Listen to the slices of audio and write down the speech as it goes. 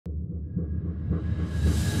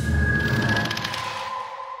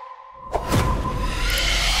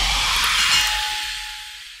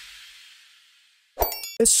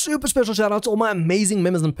A super special shout out to all my amazing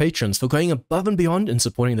members and patrons for going above and beyond in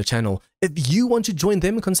supporting the channel. If you want to join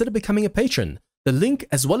them, consider becoming a patron. The link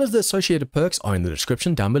as well as the associated perks are in the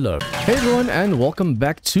description down below. Hey everyone, and welcome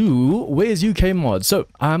back to War3zuk AIO Mod. So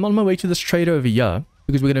I'm on my way to this trader over here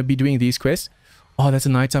because we're going to be doing these quests. Oh, that's a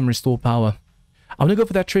nighttime restore power. I'm going to go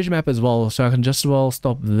for that treasure map as well, so I can just as well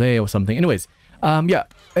stop there or something. Anyways, yeah,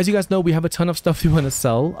 as you guys know, we have a ton of stuff we want to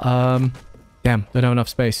sell. Damn, don't have enough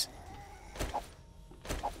space.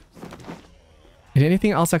 Is there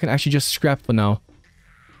anything else I can actually just scrap for now?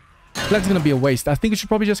 That's going to be a waste. I think we should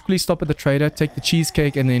probably just quickly stop at the trader, take the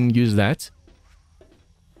cheesecake, and then use that.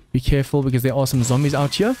 Be careful because there are some zombies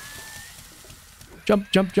out here.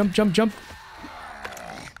 Jump, jump, jump, jump, jump.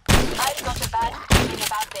 I've got a bad feeling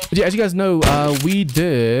about this. But yeah, as you guys know, we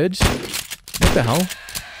did... What the hell?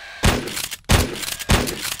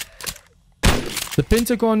 The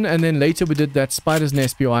Pentagon, and then later we did that spider's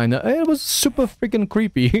nest behind. It was super freaking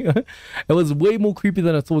creepy. It was way more creepy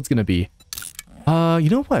than I thought it was going to be. You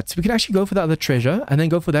know what? We can actually go for the other treasure and then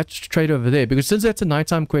go for that trader over there. Because since that's a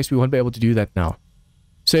nighttime quest, we won't be able to do that now.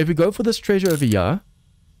 So if we go for this treasure over here,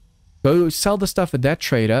 go sell the stuff at that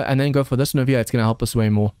trader, and then go for this one over here, it's going to help us way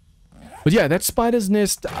more. But yeah, that spider's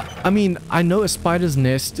nest, I mean, I know a spider's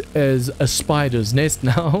nest is a spider's nest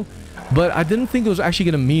now. But I didn't think it was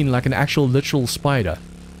actually going to mean like an actual literal spider.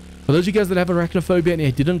 For those of you guys that have arachnophobia and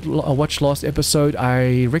you didn't watch last episode,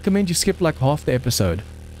 I recommend you skip like half the episode.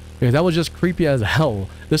 Because that was just creepy as hell.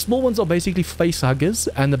 The small ones are basically face huggers,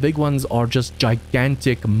 and the big ones are just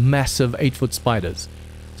gigantic, massive 8-foot spiders.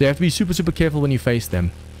 So you have to be super, super careful when you face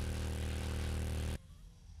them.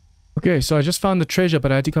 Okay, so I just found the treasure,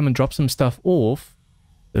 but I had to come and drop some stuff off.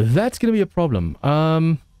 That's going to be a problem.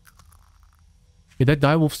 Yeah, that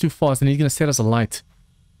direwolf's too fast and he's going to set us alight.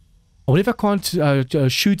 What if I can't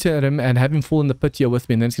shoot at him and have him fall in the pit here with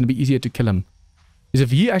me, and then it's going to be easier to kill him? Because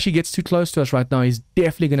if he actually gets too close to us right now, he's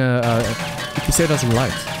definitely going to set us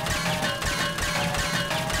alight.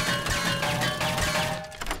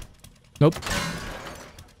 Nope.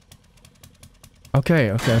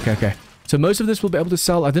 Okay. So most of this we'll be able to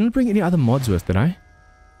sell. I didn't bring any other mods with, did I?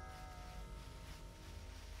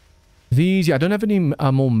 These, yeah, I don't have any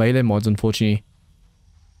more melee mods, unfortunately.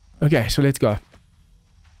 Okay, so let's go.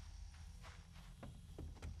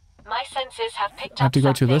 My senses have picked up I have to go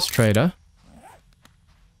something. to this trader.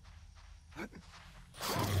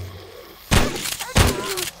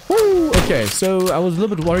 Woo! Okay, so I was a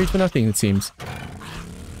little bit worried for nothing, it seems.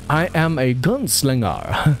 I am a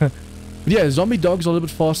gunslinger. Yeah, zombie dogs are a little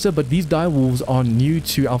bit faster, but these direwolves are new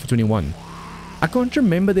to Alpha 21. I can't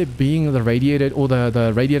remember there being the radiated or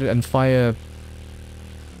the radiated and fire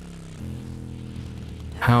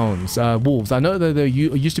hounds, wolves. I know that there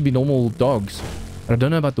used to be normal dogs, but I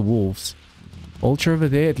don't know about the wolves. Ultra over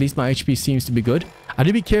there, at least my HP seems to be good. I need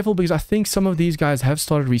to be careful because I think some of these guys have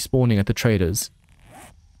started respawning at the traders.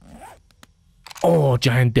 Oh,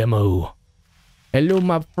 giant demo. Hello,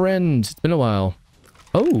 my friend. It's been a while.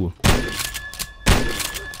 Oh.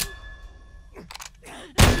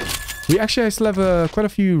 We actually still have quite a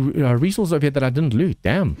few resources over here that I didn't loot.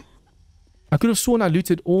 Damn. I could have sworn I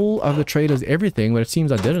looted all of the traders, everything, but it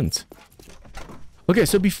seems I didn't. Okay,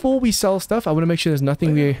 so before we sell stuff, I want to make sure there's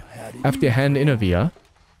nothing we have to hand in over here.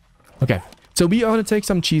 Okay, so we are going to take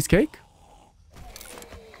some cheesecake. So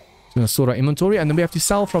going to sort our inventory, and then we have to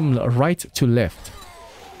sell from right to left. So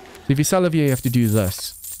if you sell over here, you have to do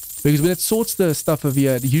this. Because when it sorts the stuff over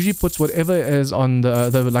here, it usually puts whatever is on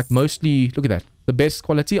the like mostly, look at that, the best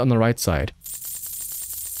quality on the right side.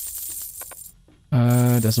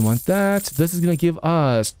 Doesn't want that. This is going to give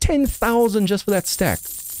us 10,000 just for that stack.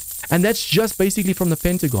 And that's just basically from the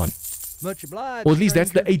Pentagon. Much obliged, or at least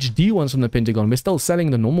that's the HD ones from the Pentagon. We're still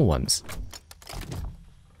selling the normal ones.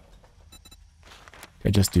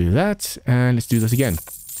 Okay, just do that. And let's do this again.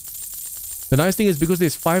 The nice thing is because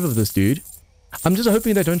there's 5 of this dude, I'm just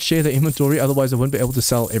hoping they don't share the inventory. Otherwise, I won't be able to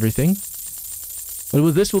sell everything. But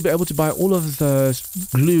with this, we'll be able to buy all of the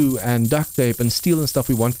glue and duct tape and steel and stuff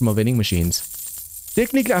we want from our vending machines.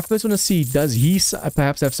 Technically, I first want to see, does he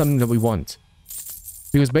perhaps have something that we want?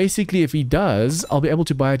 Because basically, if he does, I'll be able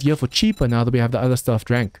to buy it here for cheaper now that we have the other stuff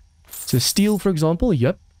drank. So steel, for example,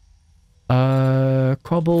 yep.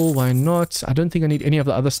 Cobble, why not? I don't think I need any of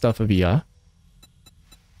the other stuff over here.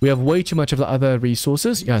 We have way too much of the other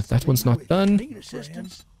resources. Yeah, that one's not done. Do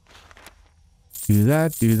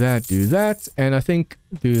that, do that, do that. And I think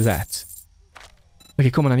do that.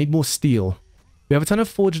 Okay, come on, I need more steel. We have a ton of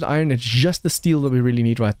forged iron. It's just the steel that we really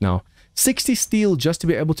need right now. 60 steel just to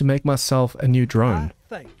be able to make myself a new drone.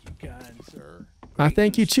 Thank you, kind sir. I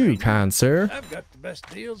thank you too, kind sir. I've got the best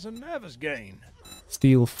deals in Navisgain.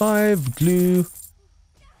 Steel 5, glue.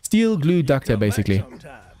 Steel, glue, duct tape, basically.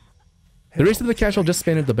 Sometime. The rest of the cash I'll just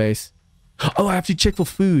spend at the base. Oh, I have to check for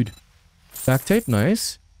food. Duct tape,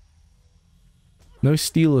 nice. No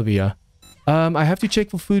steel over here. I have to check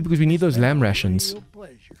for food because we need those lamb rations.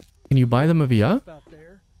 Can you buy them over here?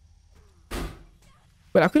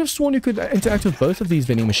 But I could have sworn you could interact with both of these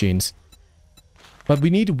vending machines. But we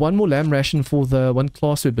need one more lamb ration for the one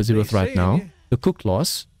class we're busy with right now. The cook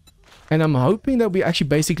class. And I'm hoping that we're actually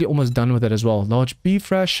basically almost done with it as well. Large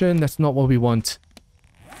beef ration, that's not what we want.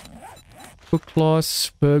 Cook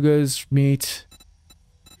class, burgers, meat.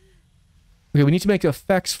 Okay, we need to make a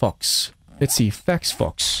fax fox. Let's see, fax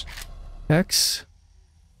fox. Fax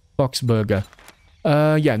fox burger.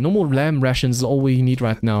 Yeah, normal lamb rations is all we need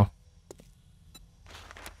right now.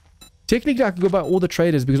 Technically, I could go buy all the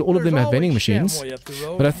traders because all of them have vending machines.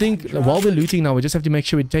 But I think while we're looting now, we just have to make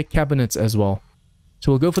sure we take cabinets as well.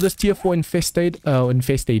 So we'll go for this tier 4 infestation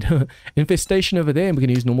over there, and we can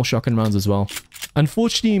use normal shotgun rounds as well.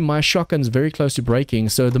 Unfortunately, my shotgun's very close to breaking,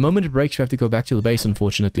 so the moment it breaks, we have to go back to the base,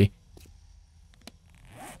 unfortunately.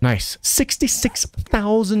 Nice.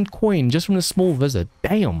 66,000 coin just from a small visit.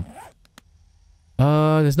 Damn.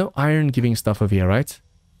 There's no iron giving stuff over here, right?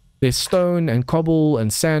 There's stone and cobble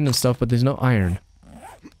and sand and stuff, but there's no iron.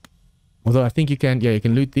 Although I think you can, yeah, you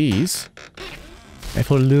can loot these. And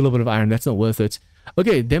for a little bit of iron, that's not worth it.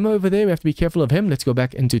 Okay, demo over there, we have to be careful of him. Let's go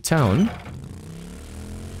back into town.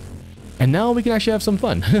 And now we can actually have some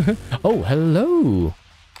fun. Oh, hello.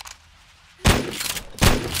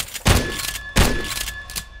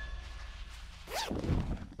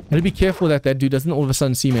 Gotta be careful that that dude doesn't all of a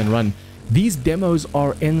sudden see me and run. These demos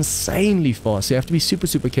are insanely fast, so you have to be super,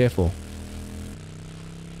 super careful.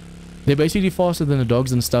 They're basically faster than the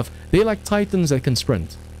dogs and stuff. They're like titans that can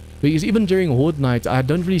sprint. Because even during horde night, I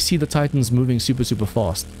don't really see the titans moving super, super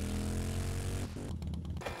fast.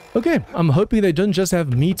 Okay, I'm hoping they don't just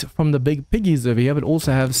have meat from the big piggies over here, but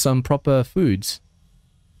also have some proper foods.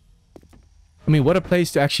 I mean, what a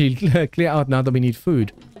place to actually clear out now that we need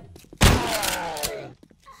food.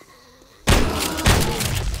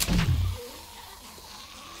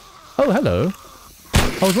 Oh, hello.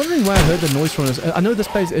 I was wondering why I heard the noise from this. I know this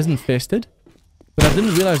place isn't infested, but I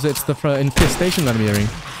didn't realize that it's the infestation that I'm hearing.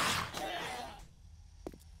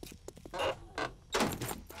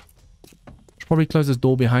 Should probably close this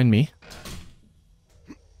door behind me.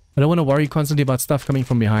 I don't want to worry constantly about stuff coming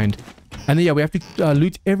from behind. And then, yeah, we have to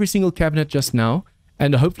loot every single cabinet just now,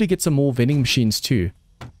 and hopefully get some more vending machines too.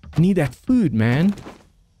 I need that food, man.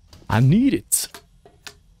 I need it.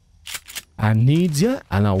 I need ya,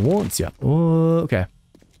 and I want ya. Oh, okay.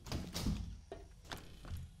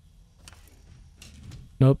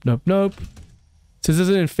 Nope, nope, nope. Since this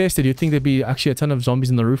isn't infested, you'd think there'd be actually a ton of zombies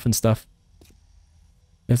on the roof and stuff.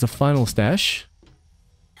 There's the final stash.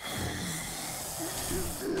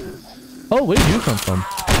 Oh, where did you come from?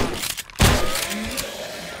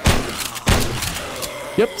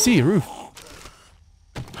 Yep, see, roof.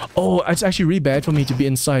 Oh, it's actually really bad for me to be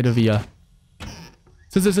inside of here.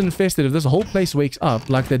 Since it's infested, if this whole place wakes up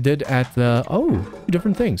like they did at the... Oh, two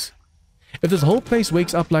different things. If this whole place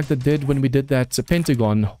wakes up like they did when we did that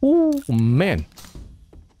Pentagon... Oh, man.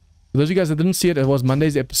 For those of you guys that didn't see it, it was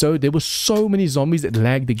Monday's episode. There were so many zombies that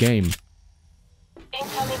lagged the game.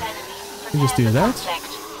 Just do that.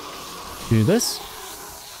 Do this.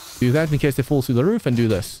 Do that in case they fall through the roof, and do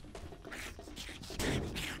this.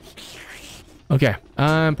 Okay,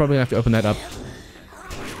 I'm probably going to have to open that up.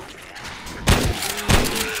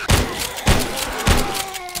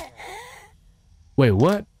 Wait,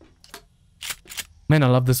 what? Man, I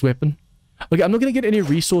love this weapon. Okay, I'm not going to get any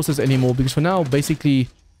resources anymore because for now, basically,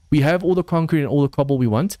 we have all the concrete and all the cobble we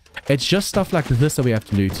want. It's just stuff like this that we have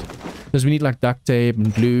to loot. Because we need like duct tape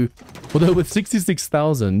and glue. Although with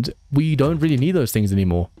 66,000, we don't really need those things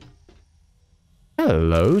anymore.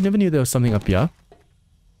 Hello, never knew there was something up here.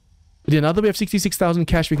 But yeah, now that we have 66,000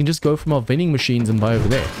 cash, we can just go from our vending machines and buy over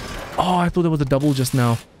there. Oh, I thought there was a double just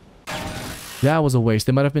now. That was a waste.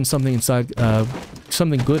 There might have been something inside,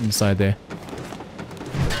 something good inside there.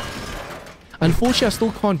 Unfortunately, I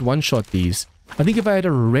still can't one-shot these. I think if I had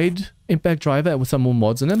a red impact driver with some more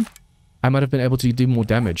mods in them, I might have been able to do more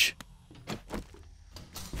damage.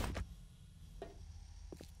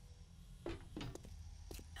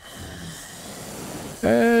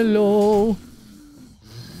 Hello.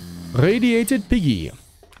 Radiated piggy.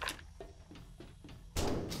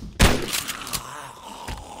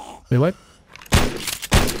 Wait, what?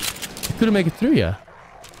 Couldn't make it through here.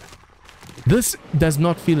 This does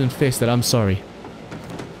not feel infested, I'm sorry.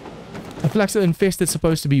 I feel like infested is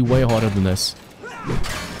supposed to be way harder than this.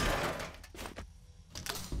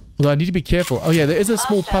 Although I need to be careful. Oh yeah, there is a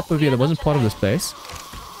small pup over here that wasn't part of this place.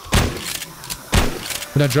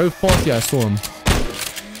 When I drove past here, I saw him.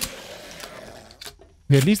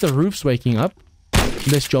 Okay, at least the roof's waking up.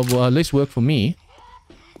 Less work for me.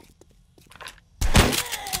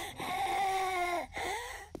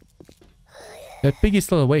 That piggy's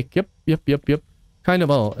still awake. Yep. Kind of,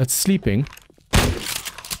 well, it's sleeping.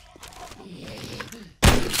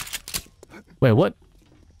 Wait, what?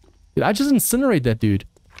 Did I just incinerate that dude?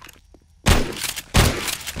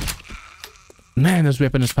 Man, this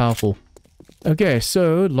weapon is powerful. Okay,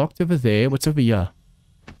 so locked over there. What's over here?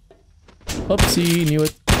 Oopsie, knew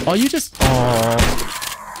it. Oh, you just... Oh.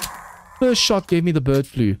 First shot gave me the bird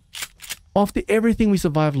flu. After everything we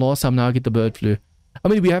survived last time, now I get the bird flu. I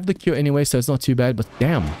mean, we have the cure anyway, so it's not too bad, but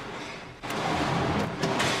damn.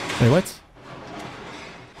 Wait, what?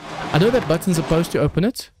 I know that button's supposed to open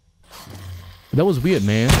it. That was weird,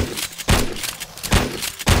 man.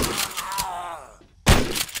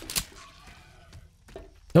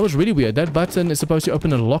 That was really weird. That button is supposed to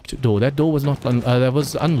open a locked door. That door was not... that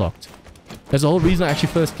was unlocked. That's the whole reason I actually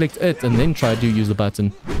first clicked it and then tried to use the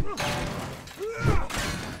button.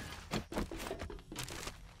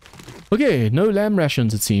 Okay, no lamb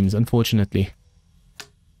rations it seems, unfortunately.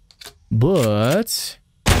 But...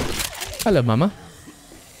 Hello, Mama.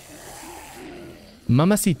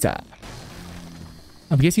 Mamacita.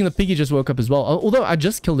 I'm guessing the piggy just woke up as well. Although I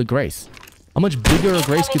just killed a Grace. How much bigger a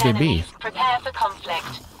Grace could there be? Prepare for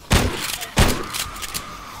conflict.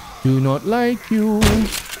 Do not like you.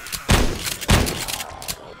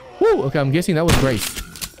 Woo! Okay, I'm guessing that was Grace.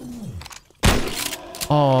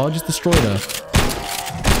 Oh, just destroyed her.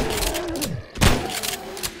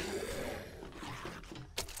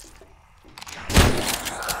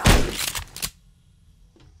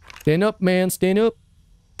 Stand up, man. Stand up.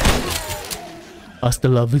 Hasta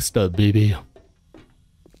la vista, baby.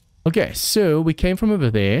 Okay, so we came from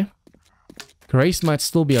over there. Grace might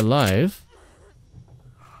still be alive.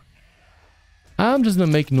 I'm just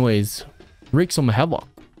gonna make noise. Wreak some havoc.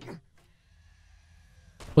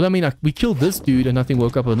 Well, I mean, we killed this dude and nothing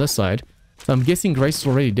woke up on this side. So I'm guessing Grace is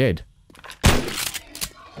already dead.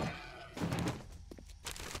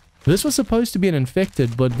 This was supposed to be an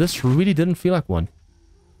infected, but this really didn't feel like one.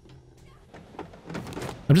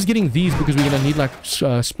 I'm just getting these because we're gonna need like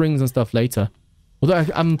springs and stuff later. Although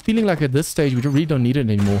I'm feeling like at this stage we really don't need it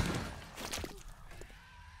anymore.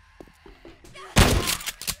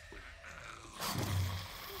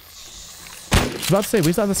 I was about to say,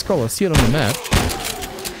 where's the other scroll? I see it on the map.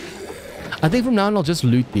 I think from now on I'll just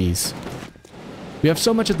loot these. We have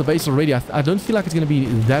so much at the base already. I don't feel like it's going to be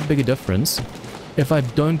that big a difference if I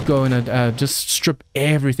don't go and just strip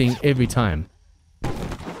everything every time.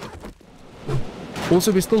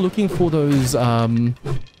 Also, we're still looking for those wiring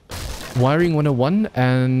 101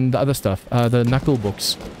 and the other stuff, the knuckle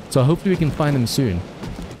books. So hopefully we can find them soon.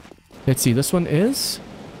 Let's see, this one is...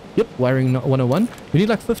 Yep, wiring 101. We need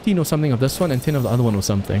like 15 or something of this one and 10 of the other one or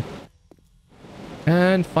something.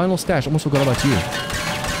 And final stash, almost forgot about you.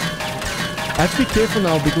 I have to be careful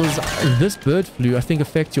now because this bird flu, I think,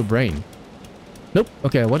 affects your brain. Nope.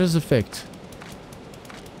 Okay, what does it affect?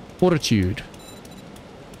 Fortitude.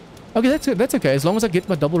 Okay, that's okay, as long as I get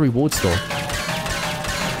my double reward still.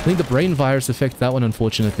 I think the brain virus affects that one,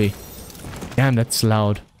 unfortunately. Damn, that's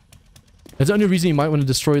loud. That's the only reason you might want to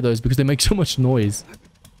destroy those, because they make so much noise.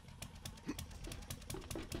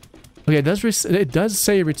 Okay, it does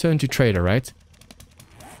say return to trader, right?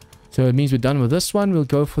 So it means we're done with this one. We'll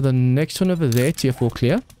go for the next one over there. Tier 4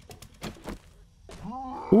 clear.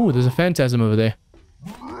 Ooh, there's a phantasm over there.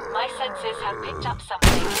 My senses have picked up something.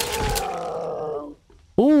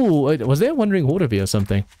 Ooh, was there a wandering horde over here or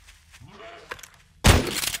something?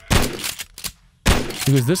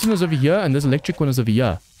 Because this one was over here and this electric one is over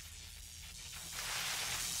here.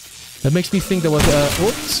 That makes me think there was a...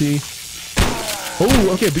 Oopsie.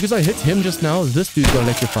 Oh, okay, because I hit him just now, this dude got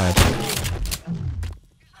electrified.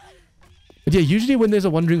 But yeah, usually when there's a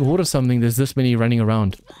wandering horde or something, there's this many running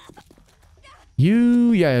around.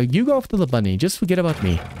 You go after the bunny. Just forget about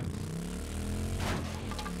me.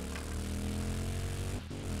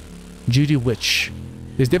 Judy Witch.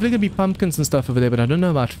 There's definitely going to be pumpkins and stuff over there, but I don't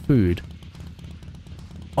know about food.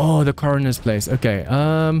 Oh, the coroner's place. Okay,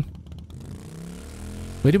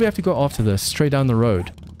 where do we have to go after this? Straight down the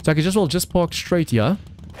road. So I could just park straight here.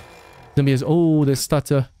 Then there's... Oh, there's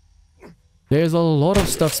stutter. There's a lot of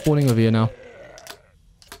stuff spawning over here now.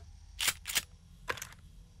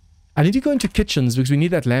 I need to go into kitchens because we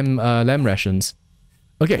need that lamb rations.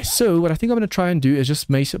 Okay, so what I think I'm going to try and do is just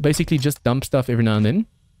basically just dump stuff every now and then.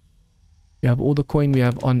 We have all the coin we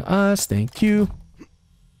have on us. Thank you.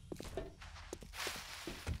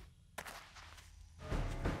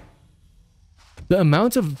 The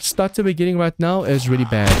amount of stutter we're getting right now is really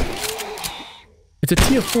bad. It's a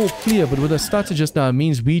tier 4 clear, but with a stutter just now, it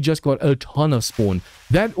means we just got a ton of spawn.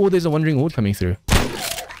 That or there's a wandering horde coming through.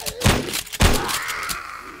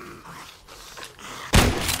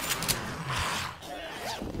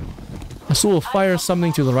 I saw a fire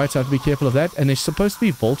something to the right, so I have to be careful of that. And there's supposed to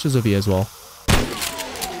be vultures over here as well.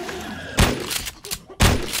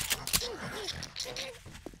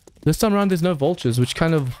 This time around there's no vultures, which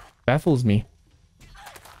kind of baffles me.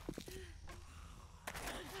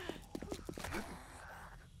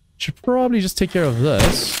 Should probably just take care of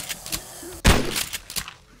this.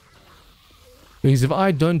 Because if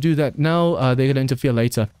I don't do that now, they're going to interfere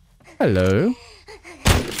later. Hello.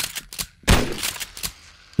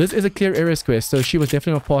 This is a clear areas quest, so she was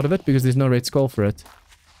definitely not part of it because there's no red skull for it.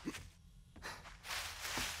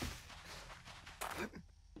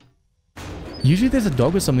 Usually there's a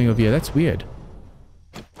dog or something over here. That's weird.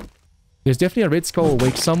 There's definitely a red skull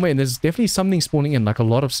awake somewhere, and there's definitely something spawning in, like a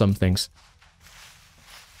lot of some things.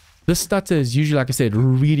 This stutter is usually, like I said,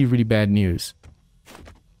 really, really bad news.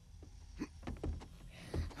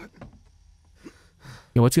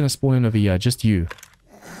 Yeah, what's going to spawn in over here? Just you.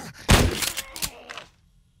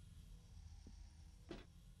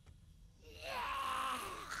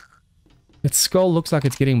 Its skull looks like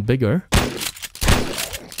it's getting bigger.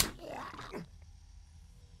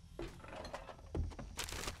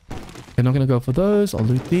 I'm not going to go for those. I'll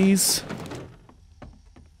loot these.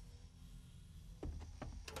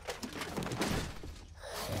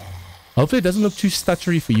 Hopefully it doesn't look too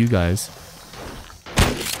stuttery for you guys.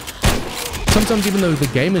 Sometimes even though the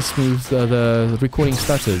game is smooth, the recording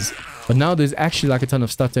stutters. But now there's actually like a ton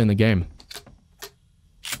of stutter in the game.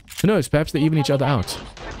 Who knows, perhaps they even each other out.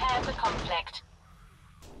 Prepare for conflict.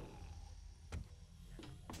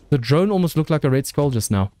 The drone almost looked like a red skull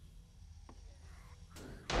just now.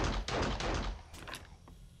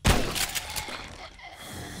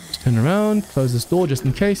 Just turn around, close this door just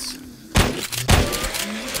in case.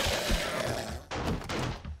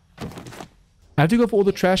 I have to go for all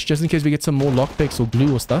the trash just in case we get some more lockpicks or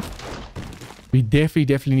glue or stuff. We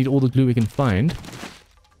definitely need all the glue we can find.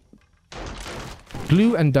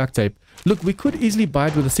 Glue and duct tape. Look, we could easily buy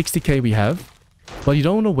it with the 60k we have, but you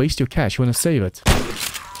don't want to waste your cash. You want to save it.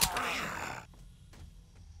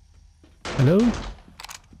 Hello?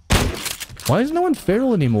 Why is no one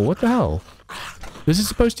feral anymore? What the hell? This is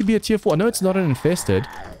supposed to be a tier 4. I know it's not an infested,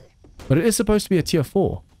 but it is supposed to be a tier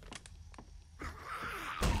 4.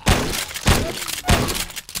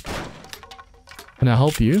 Can I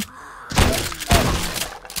help you?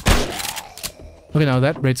 Okay, now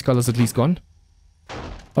that red skull is at least gone. I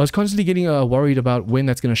was constantly getting worried about when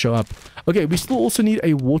that's going to show up. Okay, we still also need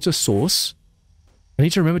a water source. I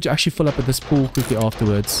need to remember to actually fill up at this pool quickly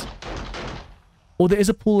afterwards. Or there is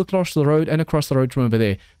a pool across the road and across the road from over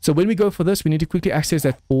there. So when we go for this, we need to quickly access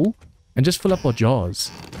that pool and just fill up our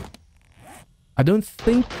jars. I don't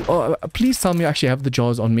think... Oh, please tell me I actually have the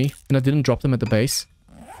jars on me and I didn't drop them at the base.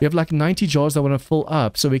 We have like 90 jars that want to fill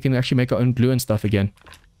up so we can actually make our own glue and stuff again.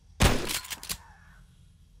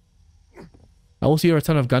 I also hear a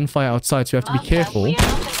ton of gunfire outside, so we have to be careful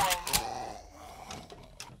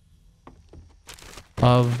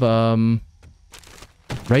of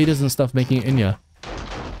raiders and stuff making it in here.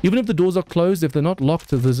 Even if the doors are closed, if they're not locked,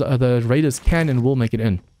 the raiders can and will make it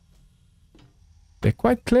in. They're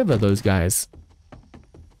quite clever, those guys.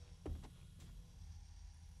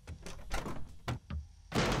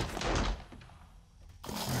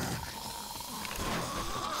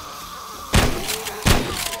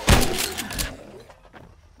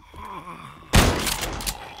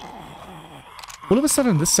 All of a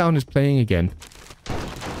sudden, this sound is playing again.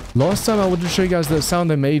 Last time I wanted to show you guys the sound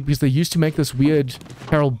they made because they used to make this weird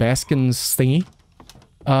Carol Baskins thingy.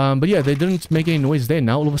 But yeah, they didn't make any noise then.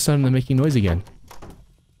 Now all of a sudden they're making noise again.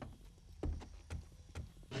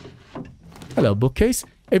 Hello, bookcase.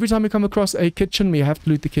 Every time we come across a kitchen, we have to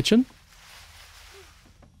loot the kitchen.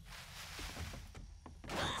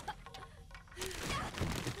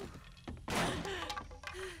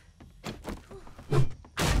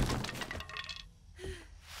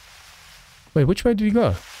 Wait, which way did you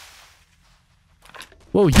go?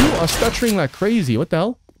 Whoa, you are stuttering like crazy. What the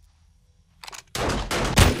hell?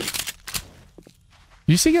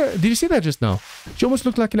 Did you see that just now? She almost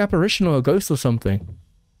looked like an apparition or a ghost or something.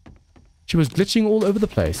 She was glitching all over the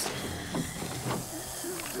place.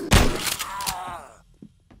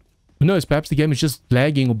 Who knows, perhaps the game is just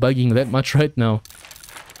lagging or bugging that much right now.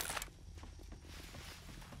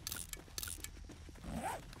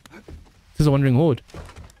 This is a wandering horde.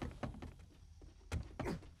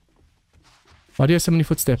 Why do you have so many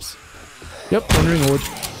footsteps? Yep, wandering horde.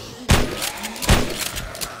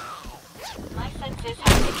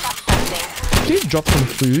 need to drop some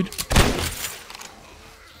food.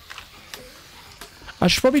 I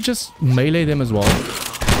should probably just melee them as well.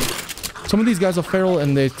 Some of these guys are feral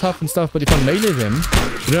and they're tough and stuff, but if I melee them,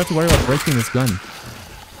 we don't have to worry about breaking this gun.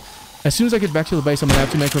 As soon as I get back to the base, I'm going to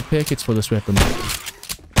have to make repair kits for this weapon.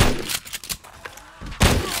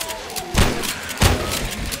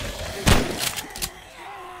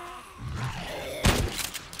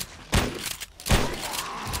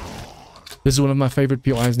 This is one of my favorite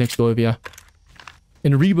POIs next door over here.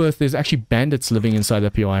 In Rebirth, there's actually bandits living inside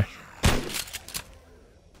that POI.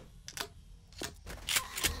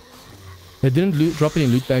 They didn't drop any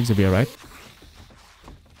loot bags over here, right?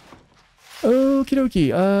 Okie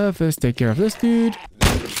dokie. First take care of this dude.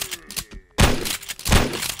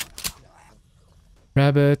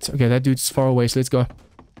 Rabbit. Okay, that dude's far away, so let's go.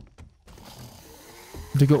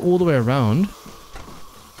 To go all the way around.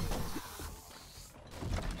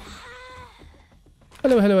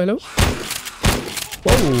 Hello, hello, hello.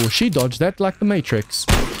 Whoa, she dodged that like the Matrix.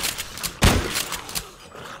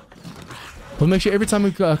 We'll make sure every time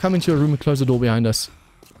we come into a room, we close the door behind us.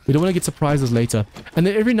 We don't want to get surprises later. And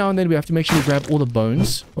then every now and then we have to make sure we grab all the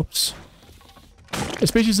bones. Oops.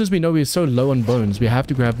 Especially since we know we're so low on bones, we have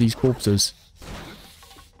to grab these corpses.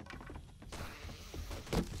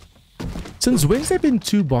 Since when's there been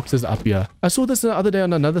 2 boxes up here? I saw this the other day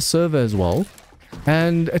on another server as well.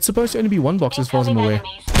 And it's supposed to only be 1 box as far as I'm aware.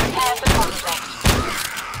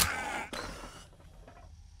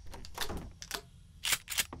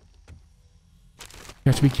 You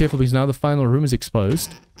have to be careful because now the final room is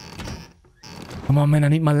exposed. Come on, man, I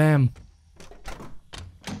need my lamb.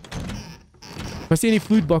 If I see any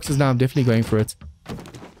food boxes now, I'm definitely going for it.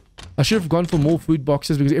 I should have gone for more food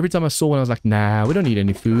boxes because every time I saw one, I was like, nah, we don't need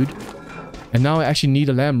any food. And now I actually need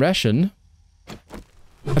a lamb ration.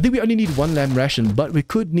 I think we only need 1 lamb ration, but we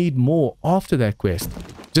could need more after that quest.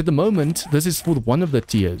 Because at the moment, this is for one of the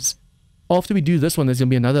tiers. After we do this one, there's going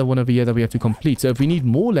to be another one over here that we have to complete. So if we need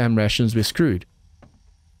more lamb rations, we're screwed.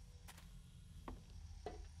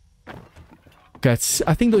 Okay,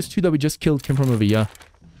 I think those 2 that we just killed came from over here.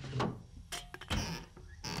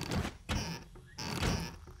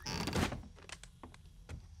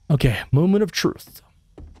 Okay, moment of truth.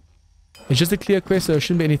 It's just a clear quest, so there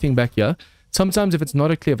shouldn't be anything back here. Sometimes if it's not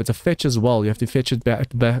a clear, if it's a fetch as well, you have to fetch it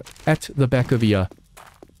back at the back over here.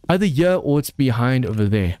 Either here or it's behind over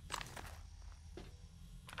there.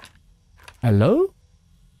 Hello?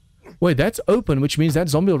 Wait, that's open, which means that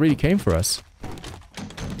zombie already came for us.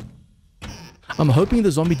 I'm hoping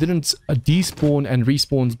the zombie didn't despawn and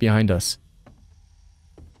respawns behind us.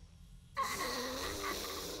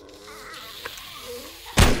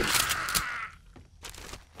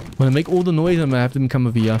 When I make all the noise, I'm gonna have them come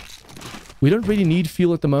over here. We don't really need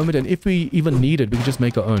fuel at the moment, and if we even need it, we can just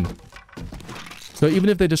make our own. So even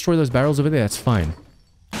if they destroy those barrels over there, that's fine.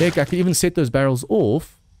 Heck, I can even set those barrels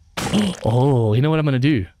off. Oh, you know what I'm gonna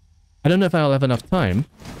do? I don't know if I'll have enough time.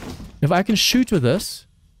 If I can shoot with this...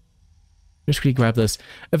 Just quickly grab this.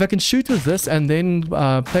 If I can shoot with this and then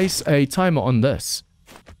place a timer on this.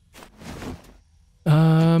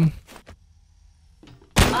 Master,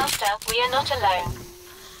 we are not alone.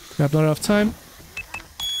 Grab not enough time.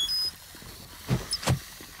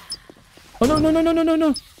 Oh no, no, no, no, no, no,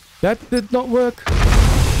 no. That did not work.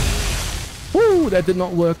 Woo, that did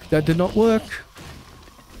not work. That did not work.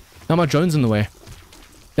 Now my drone's in the way.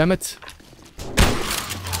 Damn it.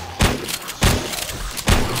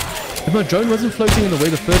 If my drone wasn't floating in the way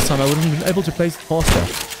the first time, I would have been able to place it faster.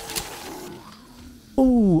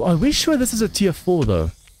 Oh, are we sure this is a tier 4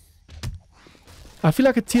 though? I feel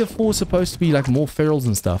like a tier 4 is supposed to be like more ferals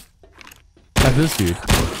and stuff. Like this dude.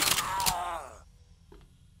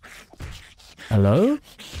 Hello?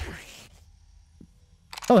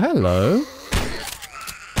 Oh, hello.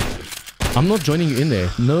 I'm not joining you in there.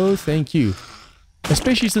 No, thank you.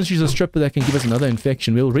 Especially since she's a stripper that can give us another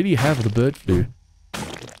infection. We already have the bird flu.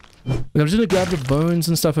 I'm just gonna grab the bones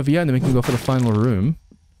and stuff over here and then we can go for the final room.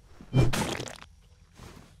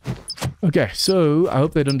 Okay, so I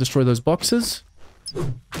hope they don't destroy those boxes.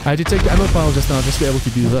 I had to take the ammo pile just now just to be able to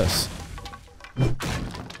do this.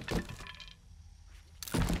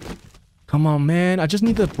 Come on, man. I just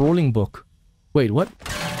need the brawling book. Wait, what?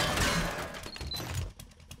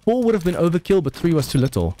 4 would have been overkill, but 3 was too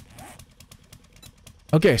little.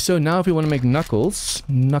 Okay, so now if we want to make knuckles,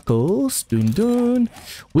 dun dun,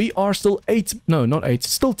 we are still 8, no, not 8,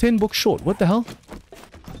 still 10 books short. What the hell?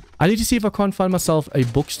 I need to see if I can't find myself a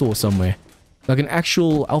bookstore somewhere. Like an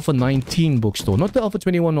actual Alpha 19 bookstore. Not the Alpha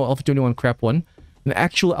 21 or Alpha 21 crap one. An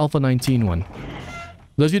actual Alpha 19 one.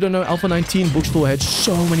 Those of you who don't know, Alpha 19 bookstore had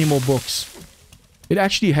so many more books. It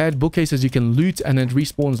actually had bookcases you can loot and it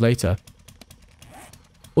respawns later.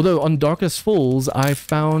 Although on Darkness Falls, I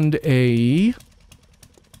found a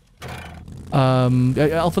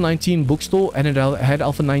Alpha 19 bookstore, and it had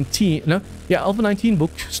Alpha 19. No, yeah, Alpha 19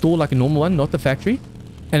 bookstore, like a normal one, not the factory.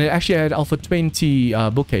 And it actually had Alpha 20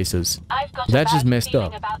 bookcases. That's just messed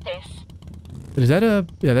up. Is that a...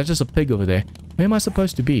 Yeah, that's just a pig over there. Where am I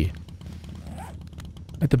supposed to be?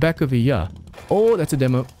 At the back over here. Oh, that's a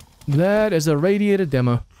demo. That is a radiator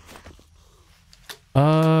demo.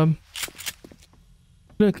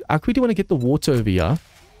 Look, I quickly want to get the water over here.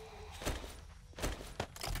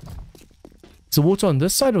 Is the water on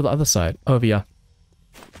this side or the other side? Over here.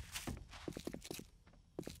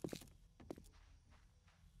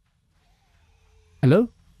 Hello?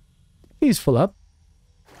 Please fill up.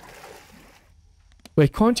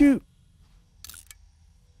 Wait, can't you...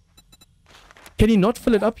 Can you not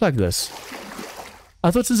fill it up like this?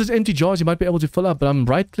 I thought since it's empty jars you might be able to fill up, but I'm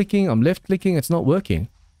right clicking, I'm left clicking, it's not working.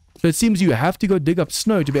 So it seems you have to go dig up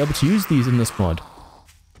snow to be able to use these in this mod.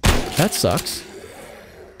 That sucks.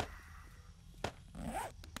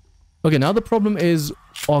 Okay, now the problem is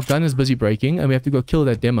our gun is busy breaking and we have to go kill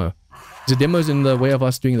that demo. The demo's in the way of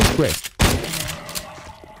us doing this quest.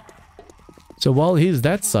 So while he's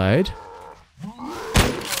that side...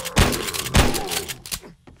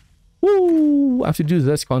 Woo! I have to do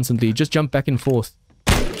this constantly. Just jump back and forth.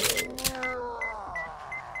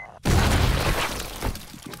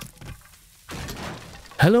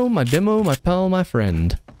 Hello, my demo, my pal, my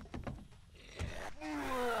friend.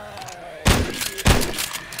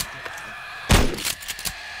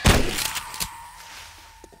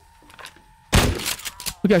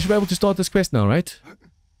 Okay, I should be able to start this quest now, right?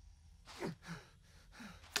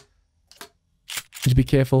 Need to be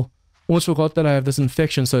careful. Almost forgot that I have this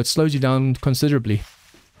infection, so it slows you down considerably.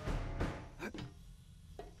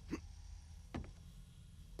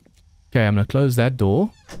 Okay, I'm gonna close that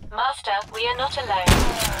door. Master, we are not alone.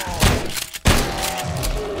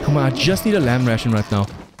 Come on, I just need a lamb ration right now.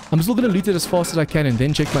 I'm still gonna loot it as fast as I can and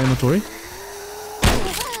then check my inventory.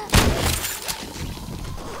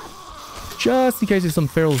 Just in case there's some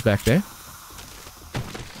ferals back there.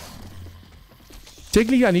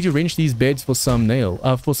 Technically, I need to wrench these beds for some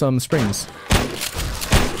for some springs.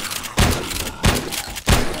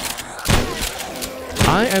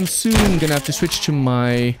 I am soon gonna have to switch to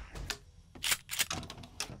my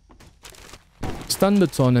stun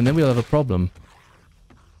baton, and then we'll have a problem.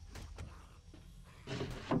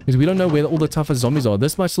 Because we don't know where all the toughest zombies are.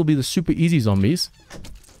 This might still be the super easy zombies.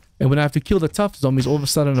 And when I have to kill the tough zombies, all of a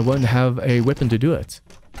sudden I won't have a weapon to do it.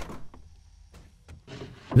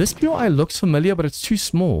 This POI looks familiar, but it's too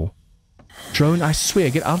small. Drone, I swear,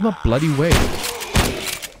 get out of my bloody way.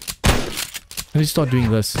 Let me start doing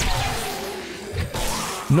this.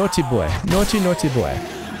 Naughty boy. Naughty, naughty boy.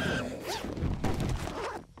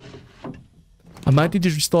 I might need to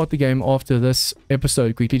restart the game after this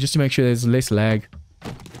episode quickly, just to make sure there's less lag.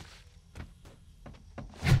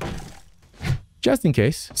 Just in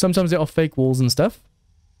case. Sometimes there are fake walls and stuff.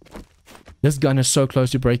 This gun is so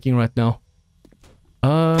close to breaking right now.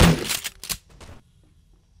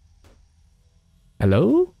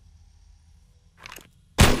 Hello?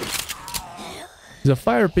 There's a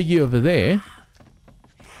fire piggy over there.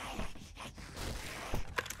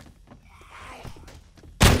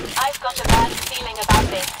 I've got a bad feeling about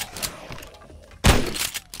this.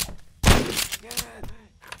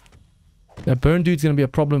 That burn dude's gonna be a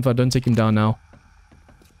problem if I don't take him down now.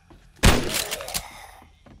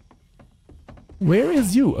 Where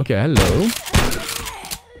is you? Okay, hello.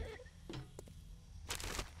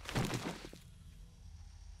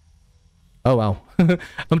 Oh, wow.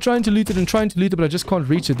 I'm trying to loot it and trying to loot it, but I just can't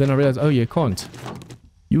reach it. Then I realize, oh, you can't.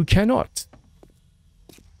 You cannot.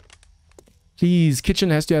 Please, kitchen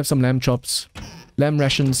has to have some lamb chops. Lamb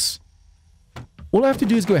rations. All I have to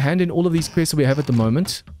do is go hand in all of these quests that we have at the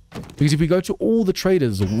moment. Because if we go to all the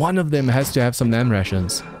traders, one of them has to have some lamb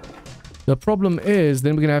rations. The problem is,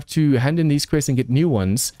 then we're going to have to hand in these quests and get new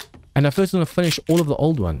ones. And I first want to finish all of the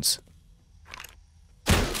old ones.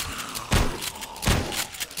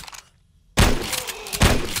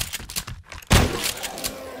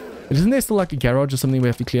 Isn't there still like a garage or something we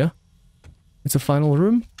have to clear? It's a final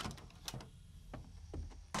room?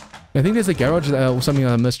 I think there's a garage or something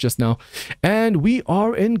I missed just now. And we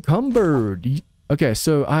are encumbered. Okay,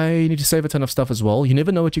 so I need to save a ton of stuff as well. You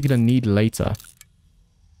never know what you're going to need later.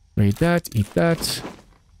 Read that, eat that.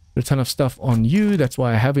 A ton of stuff on you. That's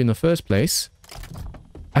why I have it in the first place.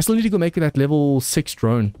 I still need to go make that level 6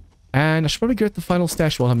 drone. And I should probably get the final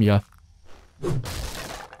stash while I'm here.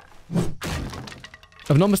 If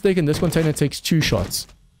I'm not mistaken, this container takes 2 shots.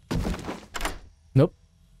 Nope.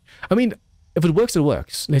 I mean, if it works, it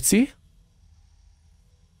works. Let's see.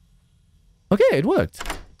 Okay, it worked.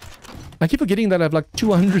 I keep forgetting that I have like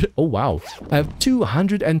 200... Oh, wow. I have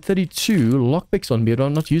 232 lockpicks on me, but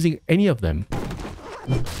I'm not using any of them.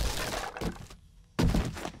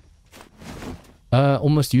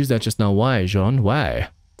 Almost used that just now. Why, Jean? Why?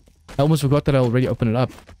 I almost forgot that I already opened it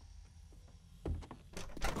up.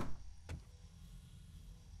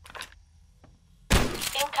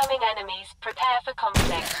 Incoming enemies. Prepare for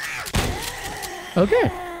conflict.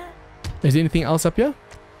 Okay. Is there anything else up here?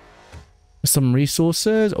 Some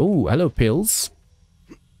resources. Oh, hello, pills.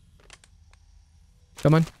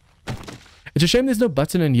 Come on. It's a shame there's no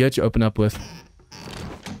button in here to open up with.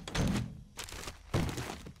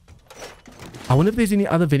 I wonder if there's any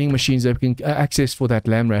other vending machines that we can access for that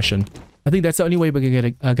lamb ration. I think that's the only way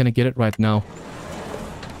we're gonna get it right now.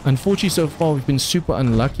 Unfortunately, so far we've been super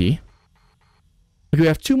unlucky. Okay, we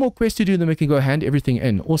have 2 more quests to do, then we can go hand everything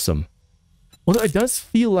in. Awesome. Although it does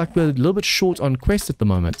feel like we're a little bit short on quests at the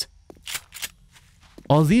moment.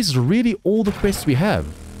 Are these really all the quests we have?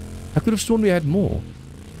 I could have sworn we had more.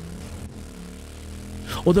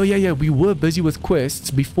 Although, yeah, we were busy with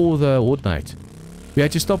quests before the Horde Night. We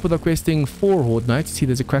had to stop with our questing for Horde Night. See,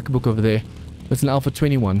 there's a cracker book over there. That's an Alpha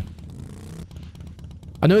 21.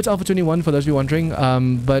 I know it's Alpha 21 for those of you wondering.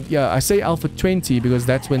 But yeah, I say Alpha 20 because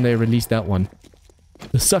that's when they released that one.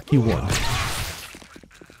 The sucky one.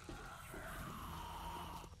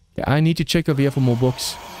 Yeah, I need to check over here for more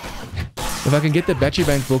books. If I can get the battery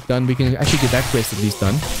bank book done, we can actually get that quest at least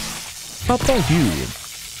done. Papa, you.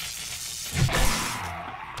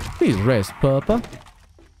 Please rest, Papa.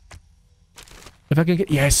 If I can get...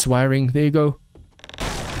 Yes, wiring. There you go.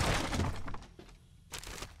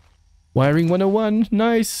 Wiring 101.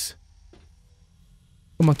 Nice.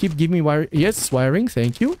 Come on, keep giving me wiring. Yes, wiring.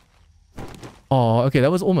 Thank you. Oh, okay.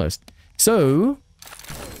 That was almost. So...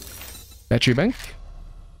 Battery bank.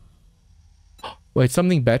 Wait,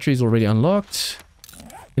 something battery is already unlocked.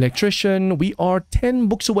 Electrician. We are 10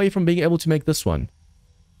 books away from being able to make this one.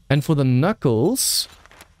 And for the knuckles...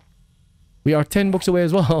 We are 10 books away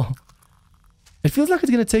as well. It feels like it's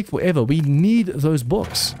going to take forever. We need those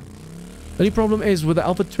books. The only problem is with the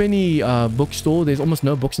Alpha 20 bookstore, there's almost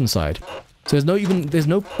no books inside. So there's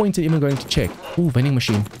no point in even going to check. Ooh, vending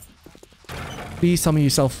machine. Please tell me you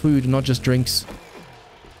sell food, not just drinks.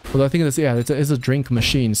 Although I think it's, yeah, it is a drink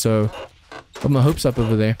machine, so got my hopes up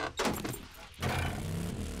over there.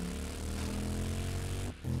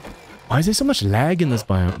 Why is there so much lag in this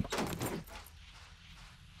biome?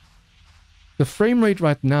 The frame rate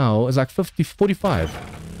right now is like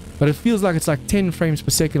 45, but it feels like it's like 10 frames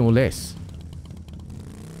per second or less.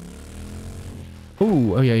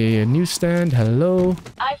 Ooh, oh yeah, newsstand, hello.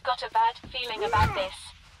 I've got a bad feeling about this.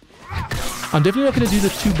 I'm definitely not going to do the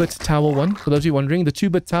 2-bit tower one. For those of you wondering, the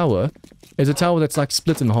 2-bit tower is a tower that's like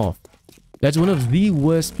split in half. That's one of the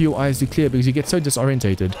worst POIs to clear because you get so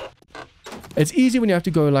disorientated. It's easy when you have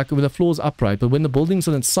to go like with the floors upright, but when the buildings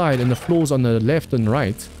on the side and the floors on the left and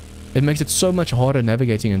right, it makes it so much harder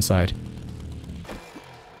navigating inside.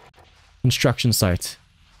 Construction site.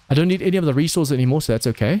 I don't need any of the resources anymore, so that's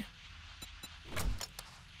okay.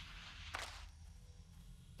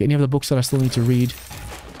 Any of the books that I still need to read.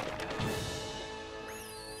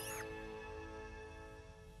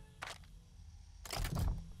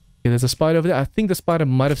 Okay, there's a spider over there. I think the spider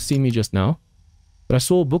might have seen me just now. But I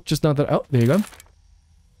saw a book just now that... Oh, there you go.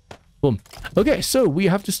 Boom. Okay, so we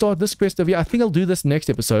have to start this quest over here. I think I'll do this next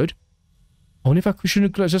episode. I wonder if I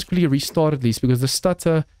shouldn't just quickly restart at least because the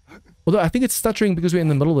stutter... Although I think it's stuttering because we're in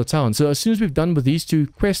the middle of the town. So as soon as we've done with these 2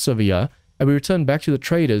 quests over here and we return back to the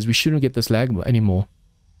traders, we shouldn't get this lag anymore.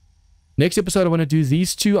 Next episode, I want to do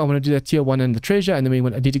these 2. I want to do that tier 1 and the treasure, and then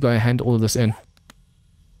I need to go and hand all of this in.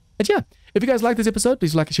 But yeah, if you guys like this episode,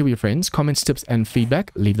 please like and share with your friends. Comments, tips, and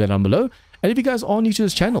feedback, leave that down below. And if you guys are new to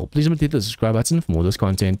this channel, please remember to hit the subscribe button for more of this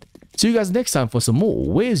content. See you guys next time for some more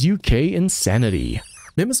War3zuk insanity.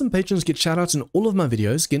 Members and patrons get shoutouts in all of my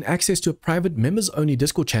videos, get access to a private members-only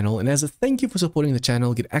Discord channel, and as a thank you for supporting the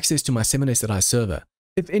channel, get access to my 7days server.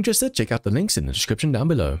 If interested, check out the links in the description down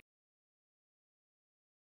below.